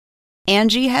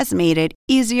Angie has made it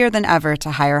easier than ever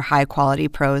to hire high-quality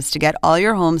pros to get all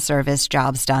your home service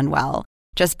jobs done well.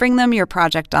 Just bring them your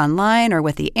project online or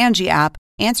with the Angie app,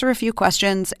 answer a few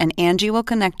questions, and Angie will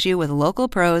connect you with local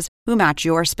pros who match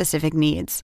your specific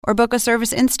needs. Or book a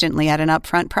service instantly at an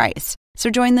upfront price. So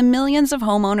join the millions of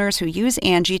homeowners who use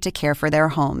Angie to care for their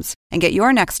homes and get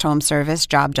your next home service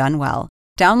job done well.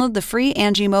 Download the free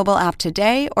Angie mobile app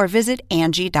today or visit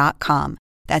Angie.com.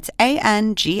 That's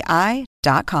ANGI.com.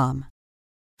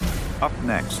 Up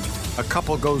next, a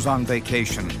couple goes on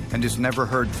vacation and is never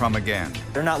heard from again.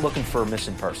 They're not looking for a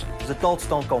missing person, because adults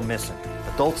don't go missing.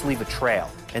 Adults leave a trail,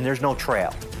 and there's no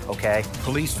trail, okay?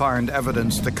 Police find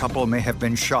evidence the couple may have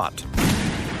been shot.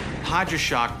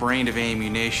 HydroShock brand of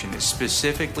ammunition is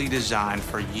specifically designed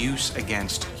for use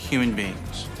against human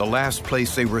beings. The last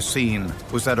place they were seen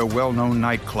was at a well-known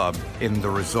nightclub in the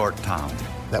resort town.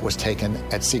 That was taken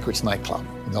at Secrets nightclub,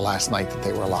 the last night that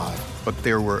they were alive. But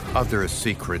there were other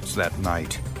secrets that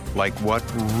night, like what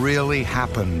really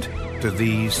happened to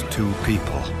these two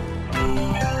people.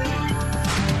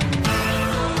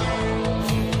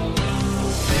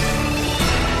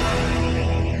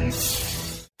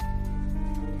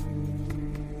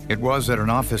 It was at an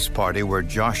office party where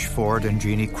Josh Ford and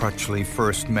Jeannie Crutchley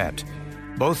first met.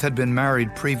 Both had been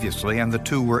married previously, and the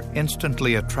two were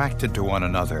instantly attracted to one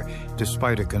another,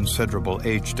 despite a considerable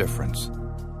age difference.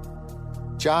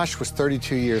 Josh was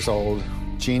 32 years old.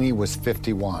 Jeannie was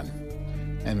 51.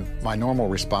 And my normal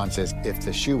response is, if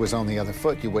the shoe was on the other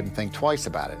foot, you wouldn't think twice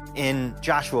about it. In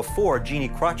Joshua Ford, Jeannie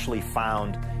Crutchley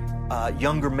found a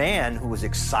younger man who was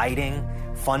exciting,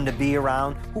 fun to be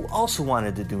around, who also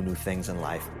wanted to do new things in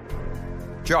life.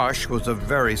 Josh was a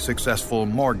very successful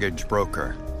mortgage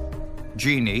broker.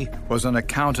 Jeannie was an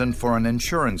accountant for an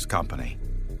insurance company.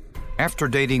 After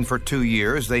dating for 2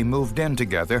 years, they moved in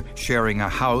together, sharing a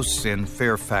house in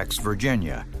Fairfax,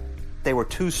 Virginia. They were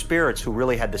two spirits who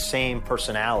really had the same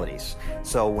personalities.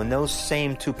 So when those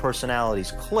same two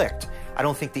personalities clicked, I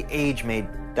don't think the age made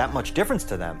that much difference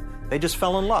to them. They just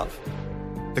fell in love.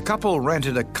 The couple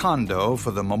rented a condo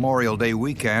for the Memorial Day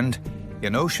weekend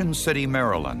in Ocean City,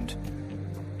 Maryland,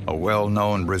 a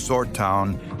well-known resort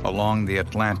town along the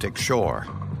Atlantic shore.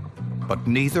 But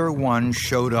neither one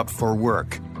showed up for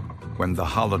work when the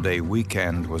holiday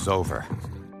weekend was over.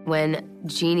 When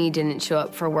Jeannie didn't show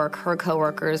up for work, her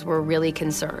coworkers were really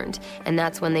concerned, and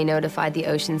that's when they notified the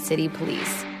Ocean City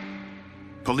police.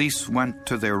 Police went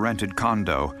to their rented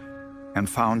condo and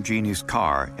found Jeannie's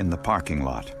car in the parking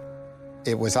lot.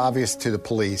 It was obvious to the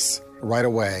police right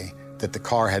away that the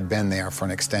car had been there for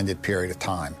an extended period of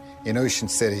time. In Ocean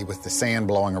City, with the sand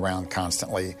blowing around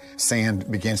constantly, sand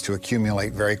begins to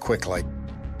accumulate very quickly.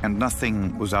 And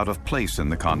nothing was out of place in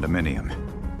the condominium.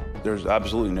 There's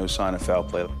absolutely no sign of foul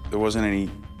play. There wasn't any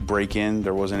break-in,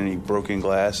 there wasn't any broken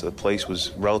glass. The place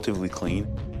was relatively clean.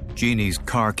 Jeannie's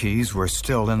car keys were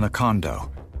still in the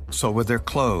condo, so were their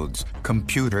clothes,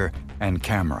 computer, and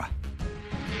camera.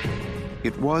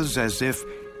 It was as if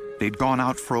they'd gone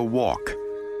out for a walk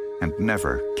and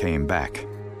never came back.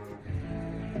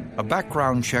 A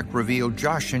background check revealed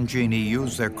Josh and Jeannie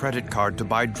used their credit card to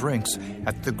buy drinks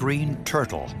at the Green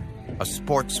Turtle, a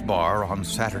sports bar on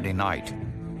Saturday night.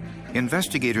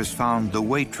 Investigators found the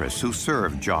waitress who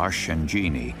served Josh and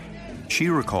Jeannie. She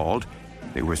recalled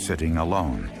they were sitting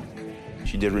alone.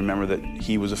 She did remember that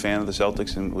he was a fan of the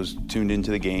Celtics and was tuned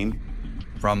into the game.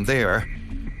 From there,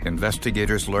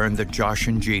 investigators learned that Josh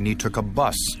and Jeannie took a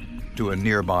bus to a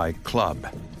nearby club.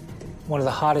 One of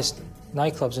the hottest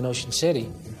nightclubs in Ocean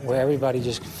City, where everybody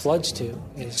just floods to,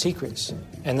 is Secrets.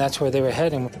 And that's where they were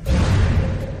heading.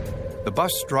 The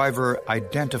bus driver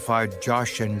identified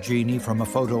Josh and Jeannie from a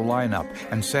photo lineup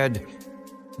and said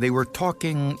they were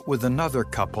talking with another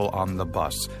couple on the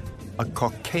bus, a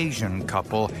Caucasian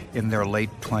couple in their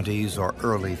late 20s or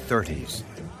early 30s.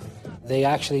 They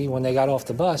actually, when they got off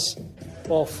the bus,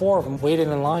 all four of them waited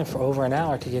in line for over an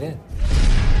hour to get in.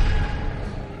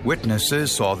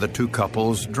 Witnesses saw the two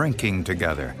couples drinking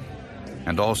together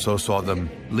and also saw them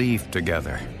leave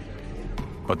together.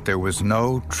 But there was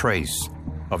no trace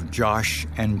of Josh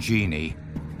and Jeannie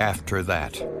after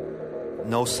that.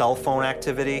 No cell phone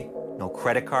activity, no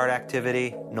credit card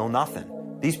activity, no nothing.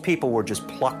 These people were just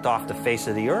plucked off the face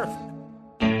of the earth.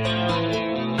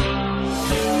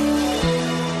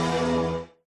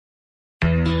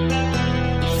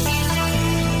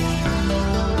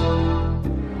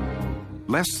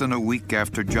 Less than a week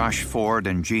after Josh Ford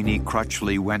and Jeannie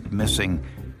Crutchley went missing,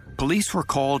 police were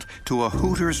called to a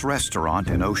Hooters restaurant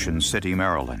in Ocean City,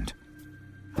 Maryland.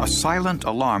 A silent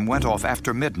alarm went off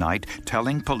after midnight,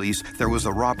 telling police there was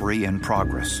a robbery in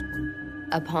progress.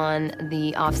 Upon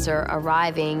the officer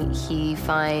arriving, he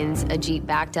finds a Jeep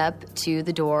backed up to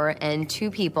the door and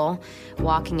 2 people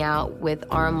walking out with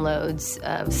armloads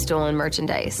of stolen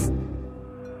merchandise.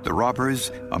 The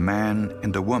robbers, a man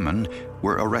and a woman,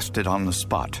 were arrested on the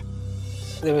spot.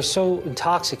 They were so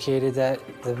intoxicated that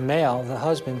the male, the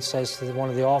husband, says to one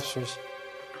of the officers,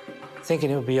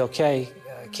 thinking it would be okay,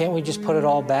 can't we just put it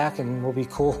all back and we'll be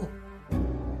cool?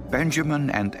 Benjamin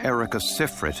and Erica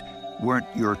Sifrit weren't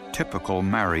your typical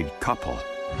married couple.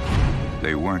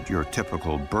 They weren't your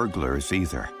typical burglars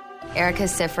either. Erica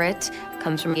Sifrit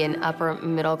comes from an upper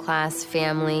middle class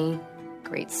family,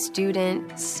 great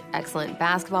student, excellent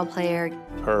basketball player.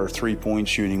 Her three-point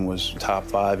shooting was top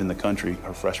 5 in the country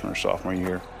her freshman or sophomore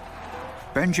year.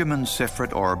 Benjamin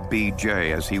Sifrit, or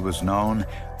BJ as he was known,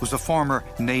 was a former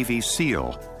Navy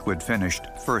SEAL who had finished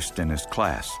first in his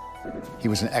class. He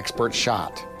was an expert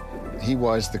shot. He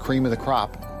was the cream of the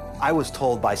crop. I was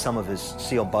told by some of his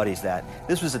SEAL buddies that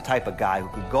this was the type of guy who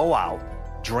could go out,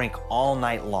 drink all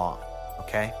night long,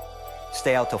 okay?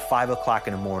 Stay out till 5 o'clock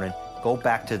in the morning, go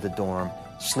back to the dorm,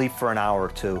 sleep for an hour or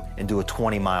 2, and do a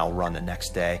 20-mile run the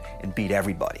next day and beat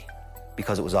everybody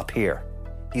because it was up here.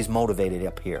 He's motivated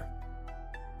up here.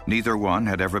 Neither one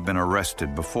had ever been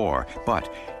arrested before, but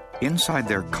inside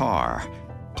their car,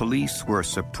 police were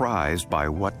surprised by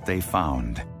what they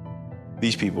found.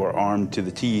 These people are armed to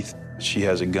the teeth. She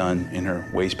has a gun in her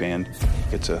waistband.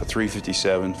 It's a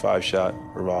 .357 5-shot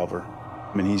revolver.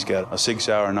 I mean, he's got a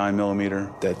 6-hour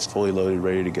 9mm that's fully loaded,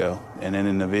 ready to go. And then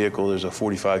in the vehicle, there's a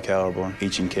 .45 caliber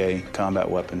H&K combat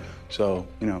weapon. So,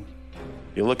 you're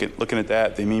looking at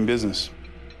that, they mean business.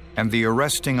 And the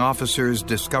arresting officers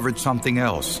discovered something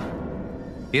else.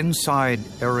 Inside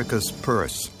Erica's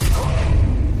purse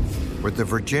were the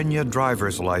Virginia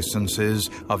driver's licenses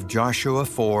of Joshua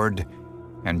Ford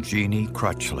and Jeannie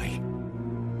Crutchley.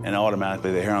 And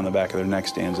automatically the hair on the back of their neck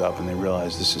stands up and they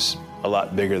realize this is a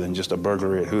lot bigger than just a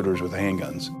burglary at Hooters with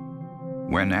handguns.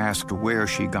 When asked where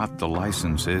she got the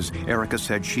licenses, Erica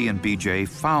said she and BJ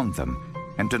found them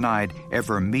and denied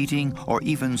ever meeting or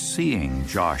even seeing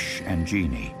Josh and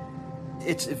Jeannie.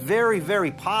 It's very,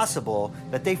 very possible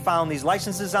that they found these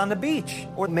licenses on the beach.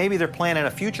 Or maybe they're planning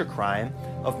a future crime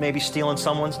of maybe stealing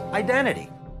someone's identity.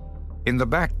 In the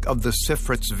back of the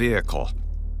Sifrit's vehicle,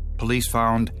 police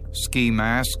found ski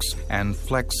masks and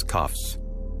flex cuffs.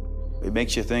 It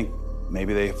makes you think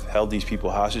maybe they've held these people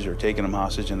hostage or taken them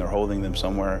hostage and they're holding them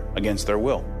somewhere against their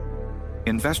will.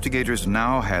 Investigators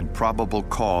now had probable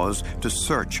cause to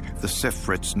search the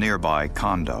Sifrit's nearby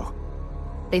condo.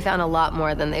 They found a lot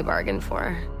more than they bargained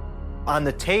for. On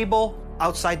the table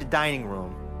outside the dining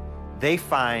room, they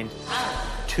find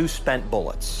 2 spent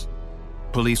bullets.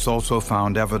 Police also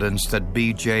found evidence that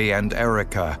BJ and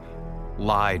Erica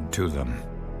lied to them.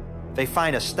 They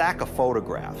find a stack of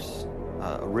photographs,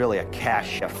 really a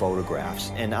cache of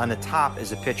photographs, and on the top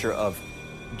is a picture of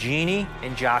Jeannie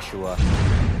and Joshua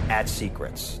at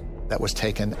Secrets. That was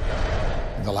taken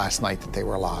the last night that they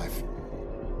were alive.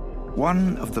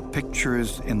 One of the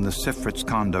pictures in the Sifrit's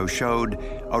condo showed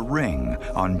a ring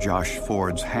on Josh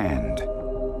Ford's hand.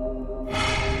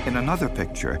 In another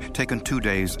picture, taken 2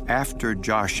 days after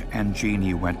Josh and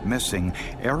Jeannie went missing,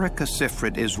 Erica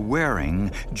Sifrit is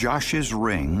wearing Josh's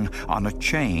ring on a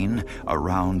chain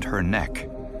around her neck.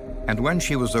 And when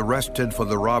she was arrested for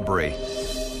the robbery,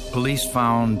 police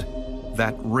found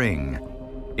that ring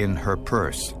in her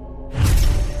purse.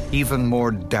 Even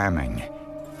more damning,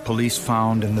 police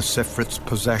found in the Sifrit's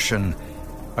possession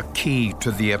a key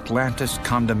to the Atlantis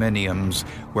condominiums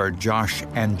where Josh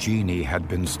and Jeannie had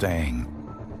been staying.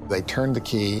 They turned the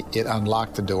key, it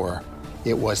unlocked the door.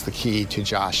 It was the key to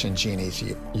Josh and Jeannie's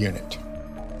unit.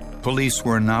 Police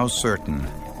were now certain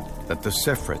that the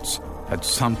Sifrits had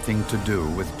something to do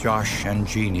with Josh and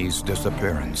Jeannie's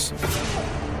disappearance.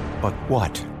 But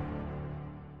what?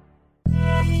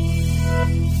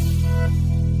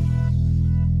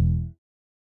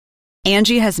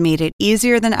 Angie has made it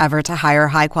easier than ever to hire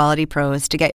high-quality pros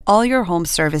to get all your home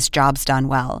service jobs done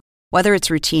well. Whether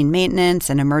it's routine maintenance,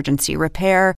 an emergency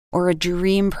repair, or a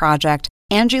dream project,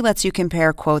 Angie lets you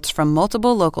compare quotes from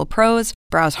multiple local pros,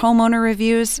 browse homeowner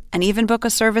reviews, and even book a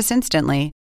service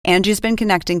instantly. Angie's been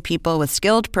connecting people with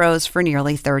skilled pros for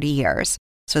nearly 30 years.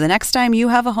 So the next time you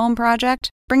have a home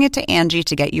project, bring it to Angie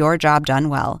to get your job done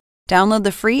well. Download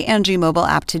the free Angie mobile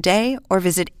app today or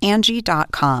visit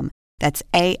Angie.com. That's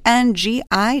ANGI.com.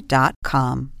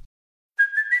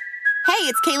 Hey,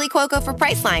 it's Kaylee Cuoco for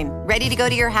Priceline. Ready to go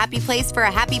to your happy place for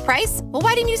a happy price? Well,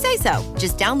 why didn't you say so?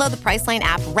 Just download the Priceline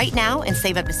app right now and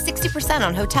save up to 60%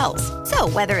 on hotels. So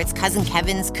whether it's Cousin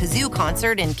Kevin's Kazoo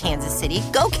Concert in Kansas City,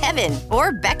 go Kevin,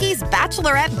 or Becky's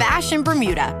Bachelorette Bash in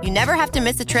Bermuda, you never have to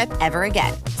miss a trip ever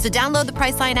again. So download the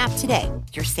Priceline app today.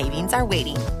 Your savings are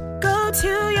waiting. Go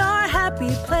to your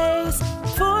happy place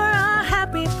for a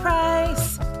happy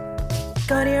price.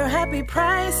 Go to your happy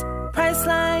price,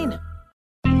 Priceline.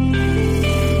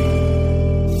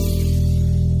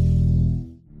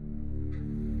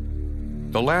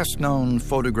 The last known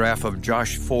photograph of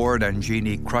Josh Ford and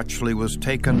Jeannie Crutchley was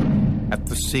taken at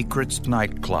the Secrets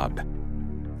nightclub.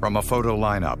 From a photo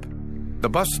lineup, the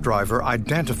bus driver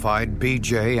identified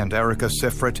BJ and Erica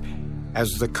Sifrit as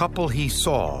the couple he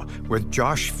saw with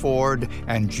Josh Ford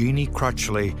and Jeannie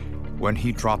Crutchley when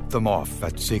he dropped them off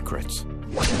at Secrets.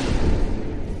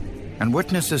 And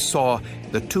witnesses saw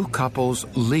the two couples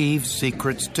leave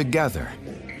Secrets together.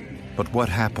 But what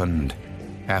happened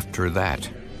after that?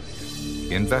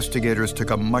 Investigators took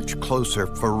a much closer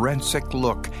forensic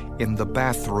look in the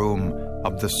bathroom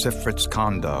of the Sifrits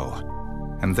condo.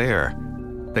 And there,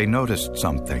 they noticed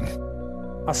something.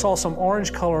 I saw some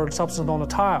orange-colored substance on the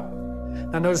tile.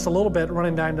 I noticed a little bit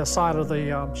running down the side of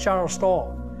the shower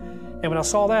stall. And when I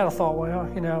saw that, I thought,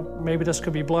 well, maybe this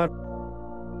could be blood.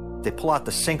 They pull out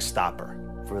the sink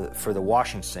stopper for the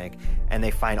washing sink, and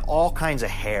they find all kinds of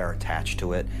hair attached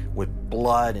to it with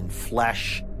blood and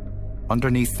flesh.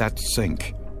 Underneath that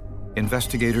sink,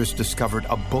 investigators discovered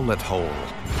a bullet hole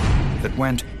that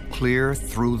went clear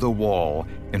through the wall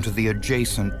into the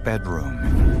adjacent bedroom.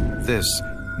 This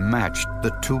matched the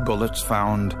two bullets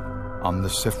found on the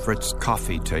Sifrits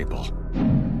coffee table.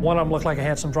 One of them looked like it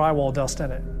had some drywall dust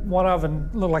in it. One of them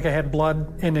looked like it had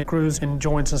blood in the grooves and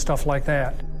joints and stuff like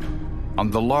that.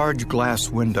 On the large glass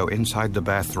window inside the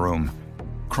bathroom,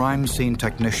 crime scene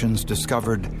technicians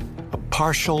discovered a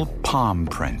partial palm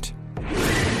print.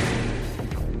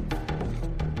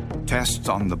 Tests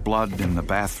on the blood in the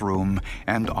bathroom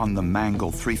and on the Mangle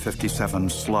 357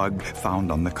 slug found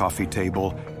on the coffee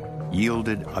table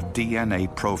yielded a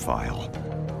DNA profile.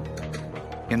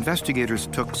 Investigators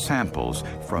took samples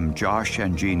from Josh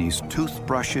and Jeannie's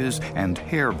toothbrushes and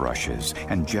hairbrushes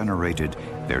and generated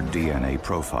their DNA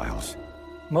profiles.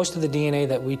 Most of the DNA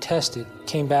that we tested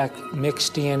came back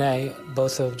mixed DNA,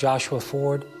 both of Joshua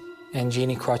Ford and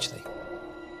Jeannie Crutchley.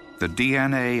 The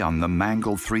DNA on the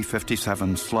Mangle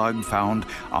 357 slug found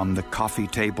on the coffee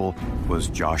table was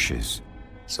Josh's.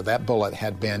 So that bullet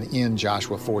had been in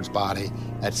Joshua Ford's body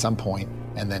at some point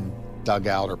and then dug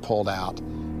out or pulled out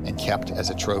and kept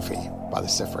as a trophy by the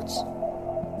Sifrits.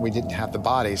 We didn't have the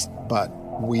bodies, but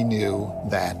we knew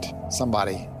that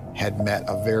somebody had met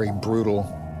a very brutal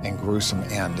and gruesome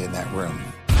end in that room.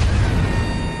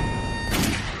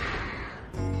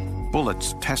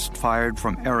 Bullets test-fired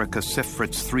from Erica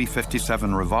Sifrit's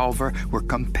 .357 revolver were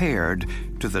compared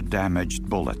to the damaged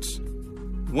bullets.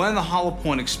 When the hollow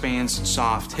point expands in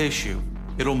soft tissue,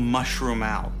 it'll mushroom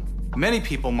out. Many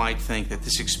people might think that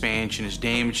this expansion is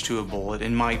damage to a bullet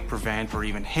and might prevent or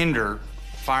even hinder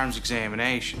firearms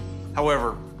examination.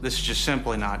 However, this is just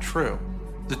simply not true.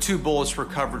 The two bullets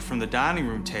recovered from the dining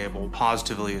room table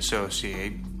positively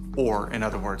associate, or in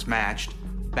other words matched,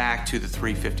 back to the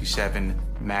 .357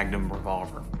 Magnum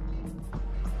revolver.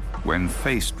 When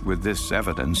faced with this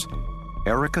evidence,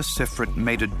 Erica Sifrit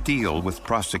made a deal with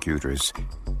prosecutors.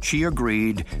 She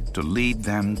agreed to lead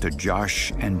them to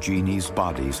Josh and Jeannie's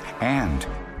bodies and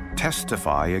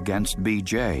testify against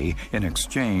BJ in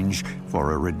exchange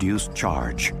for a reduced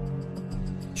charge.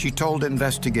 She told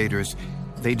investigators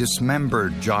they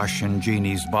dismembered Josh and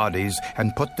Jeannie's bodies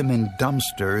and put them in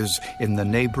dumpsters in the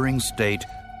neighboring state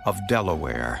of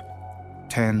Delaware,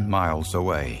 10 miles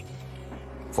away.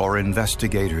 For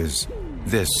investigators,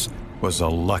 this was a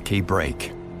lucky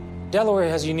break. Delaware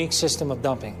has a unique system of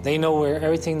dumping. They know where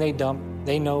everything they dump,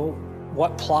 they know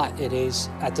what plot it is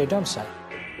at their dump site.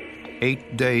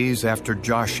 8 days after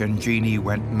Josh and Jeannie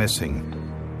went missing,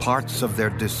 parts of their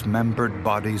dismembered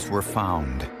bodies were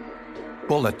found.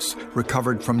 Bullets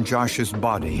recovered from Josh's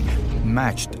body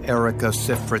matched Erica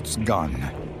Sifrit's gun.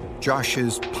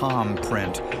 Josh's palm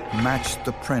print matched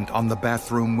the print on the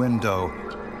bathroom window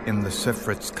in the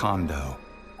Sifrits condo.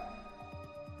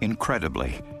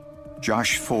 Incredibly,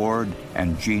 Josh Ford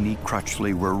and Jeannie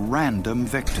Crutchley were random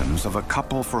victims of a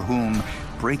couple for whom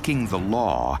breaking the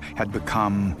law had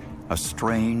become a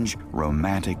strange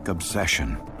romantic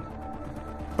obsession.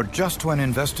 But just when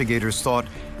investigators thought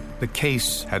the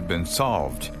case had been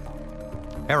solved,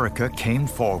 Erica came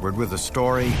forward with a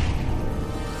story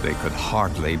they could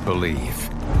hardly believe.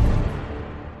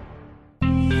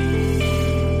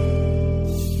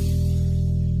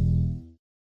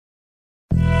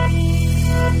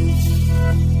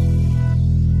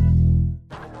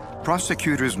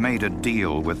 Prosecutors made a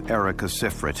deal with Erica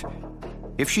Sifrit.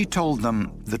 If she told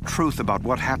them the truth about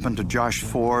what happened to Josh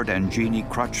Ford and Jeannie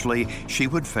Crutchley, she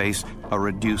would face a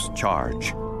reduced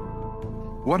charge.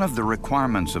 One of the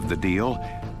requirements of the deal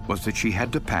was that she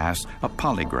had to pass a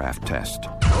polygraph test.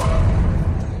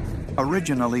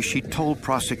 Originally, she told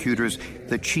prosecutors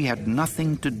that she had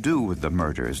nothing to do with the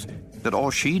murders, that all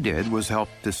she did was help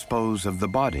dispose of the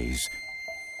bodies.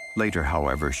 Later,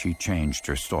 however, she changed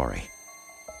her story.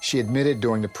 She admitted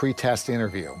during the pre-test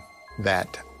interview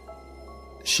that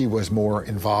she was more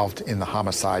involved in the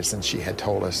homicides than she had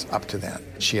told us up to then.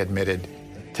 She admitted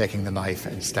taking the knife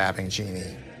and stabbing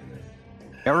Jeannie.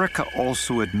 Erica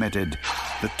also admitted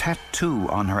the tattoo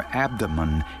on her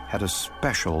abdomen had a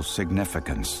special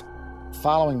significance.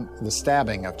 Following the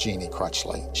stabbing of Jeannie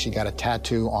Crutchley, she got a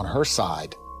tattoo on her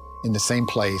side in the same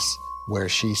place where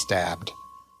she stabbed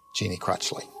Jeannie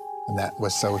Crutchley. And that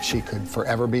was so she could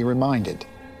forever be reminded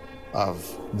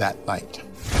of that night.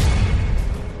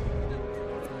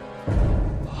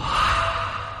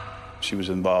 She was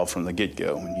involved from the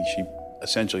get-go, and she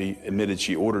essentially admitted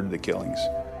she ordered the killings.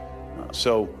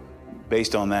 So,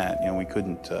 based on that, we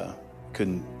couldn't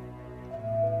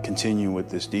continue with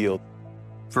this deal.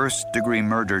 First-degree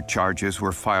murder charges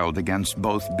were filed against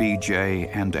both BJ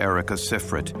and Erica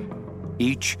Sifrit.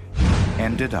 Each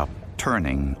ended up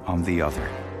turning on the other.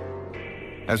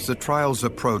 As the trials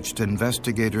approached,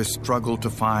 investigators struggled to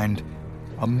find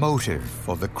a motive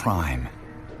for the crime.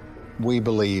 We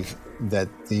believe that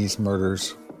these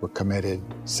murders were committed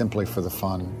simply for the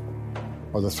fun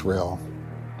or the thrill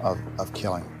of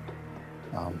killing.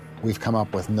 We've come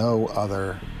up with no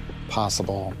other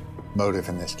possible motive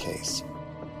in this case.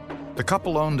 The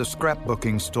couple owned a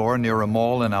scrapbooking store near a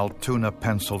mall in Altoona,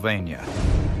 Pennsylvania.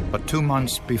 But 2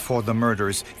 months before the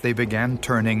murders, they began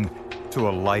turning to a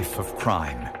life of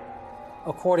crime.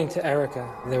 According to Erica,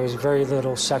 there was very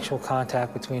little sexual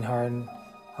contact between her and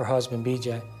her husband,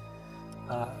 BJ.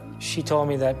 She told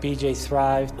me that BJ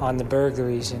thrived on the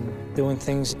burglaries and doing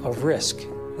things of risk,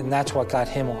 and that's what got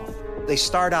him off. They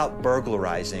start out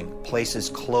burglarizing places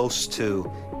close to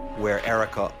where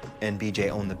Erica and BJ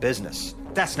own the business.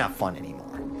 That's not fun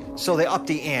anymore. So they upped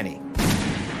the ante.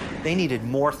 They needed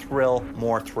more thrill,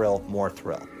 more thrill, more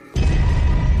thrill.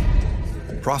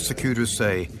 Prosecutors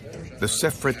say the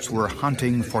Sifrits were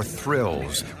hunting for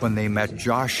thrills when they met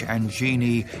Josh and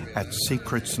Jeannie at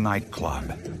Secrets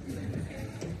nightclub.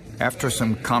 After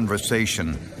some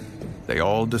conversation, they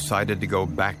all decided to go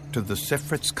back to the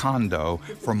Sifrits condo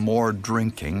for more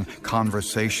drinking,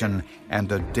 conversation,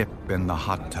 and a dip in the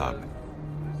hot tub.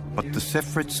 But the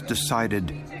Sifrits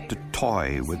decided to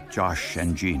toy with Josh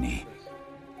and Jeannie.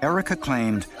 Erica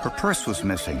claimed her purse was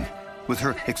missing, with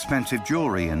her expensive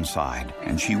jewelry inside,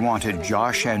 and she wanted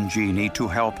Josh and Jeannie to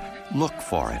help look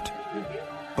for it.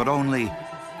 But only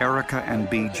Erica and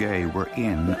BJ were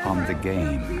in on the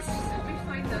game.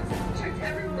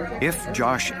 If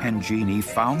Josh and Jeannie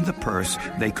found the purse,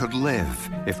 they could live.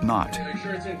 If not,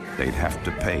 they'd have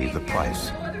to pay the price.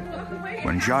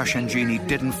 When Josh and Jeannie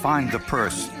didn't find the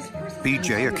purse,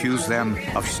 BJ accused them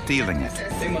of stealing it.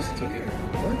 They must have took it.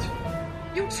 What?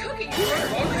 You took it!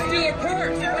 Why would you steal our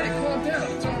purse? Everybody calm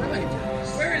down. It's all right.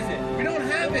 Where is it? We don't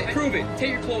have it. Prove it.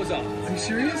 Take your clothes off. Are you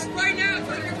serious? Right now,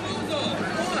 take your clothes off.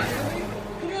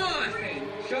 Come on. Come on.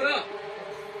 Shut up.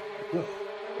 Look,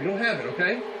 we don't have it,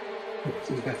 okay?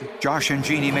 Josh and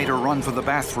Jeannie made a run for the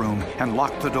bathroom and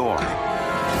locked the door.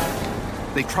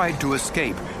 They tried to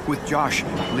escape, with Josh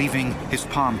leaving his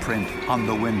palm print on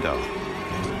the window.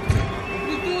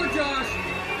 The door, Josh!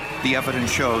 The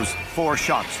evidence shows 4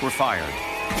 shots were fired.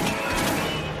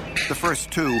 The first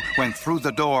 2 went through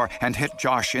the door and hit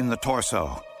Josh in the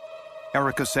torso.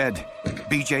 Erica said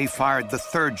BJ fired the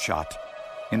 3rd shot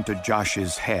into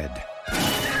Josh's head.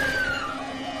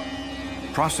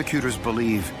 Prosecutors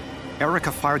believe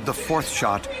Erica fired the 4th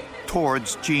shot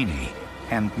towards Jeannie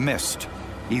and missed,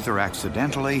 either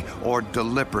accidentally or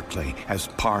deliberately as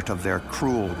part of their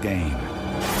cruel game.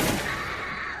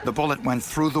 The bullet went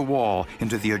through the wall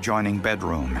into the adjoining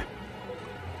bedroom.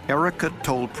 Erica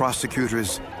told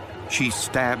prosecutors she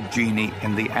stabbed Jeannie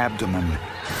in the abdomen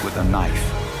with a knife.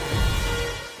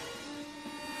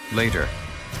 Later,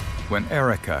 when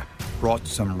Erica brought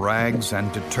some rags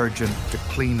and detergent to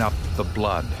clean up the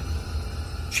blood,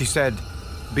 she said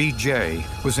BJ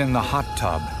was in the hot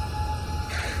tub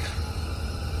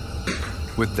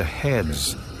with the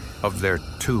heads of their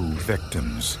 2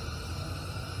 victims.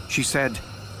 She said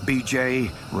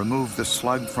BJ removed the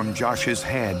slug from Josh's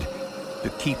head to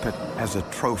keep it as a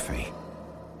trophy.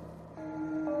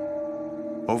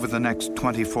 Over the next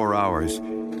 24 hours,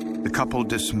 the couple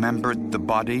dismembered the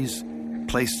bodies,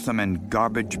 placed them in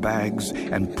garbage bags,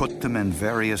 and put them in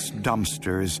various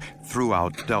dumpsters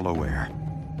throughout Delaware.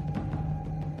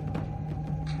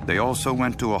 They also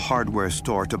went to a hardware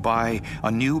store to buy a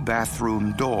new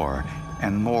bathroom door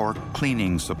and more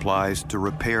cleaning supplies to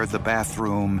repair the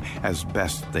bathroom as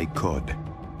best they could.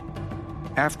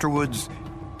 Afterwards,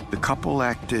 the couple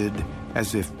acted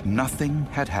as if nothing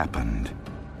had happened.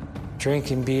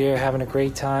 Drinking beer, having a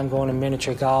great time, going to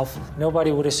miniature golf.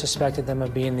 Nobody would have suspected them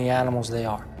of being the animals they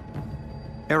are.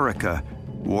 Erica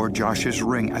wore Josh's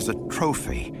ring as a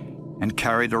trophy and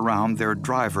carried around their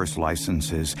driver's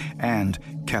licenses and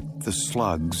kept the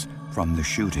slugs from the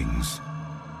shootings.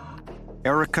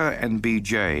 Erica and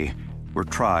BJ were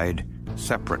tried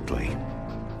separately.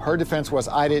 Her defense was,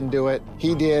 I didn't do it,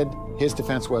 he did. His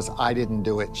defense was, I didn't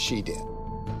do it, she did.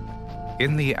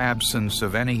 In the absence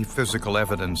of any physical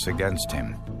evidence against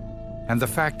him, and the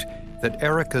fact that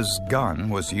Erica's gun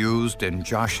was used in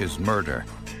Josh's murder,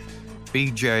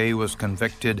 BJ was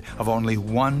convicted of only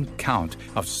one count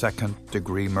of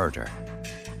second-degree murder.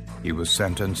 He was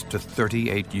sentenced to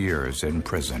 38 years in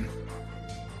prison.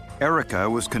 Erica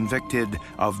was convicted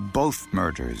of both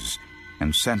murders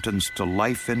and sentenced to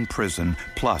life in prison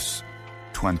plus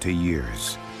 20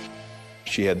 years.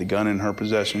 She had the gun in her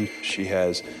possession. She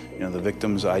has, the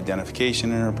victim's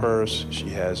identification in her purse. She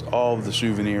has all of the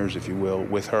souvenirs, if you will,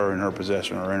 with her in her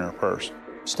possession or in her purse.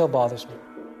 Still bothers me.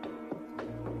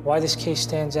 Why this case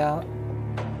stands out,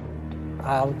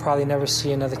 I'll probably never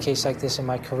see another case like this in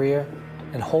my career,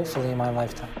 and hopefully in my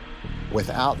lifetime.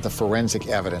 Without the forensic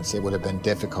evidence, it would have been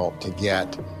difficult to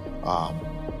get a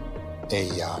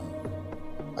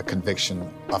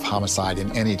conviction of homicide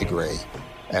in any degree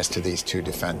as to these two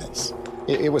defendants.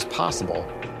 It was possible,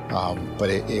 but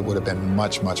it would have been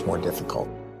much, much more difficult.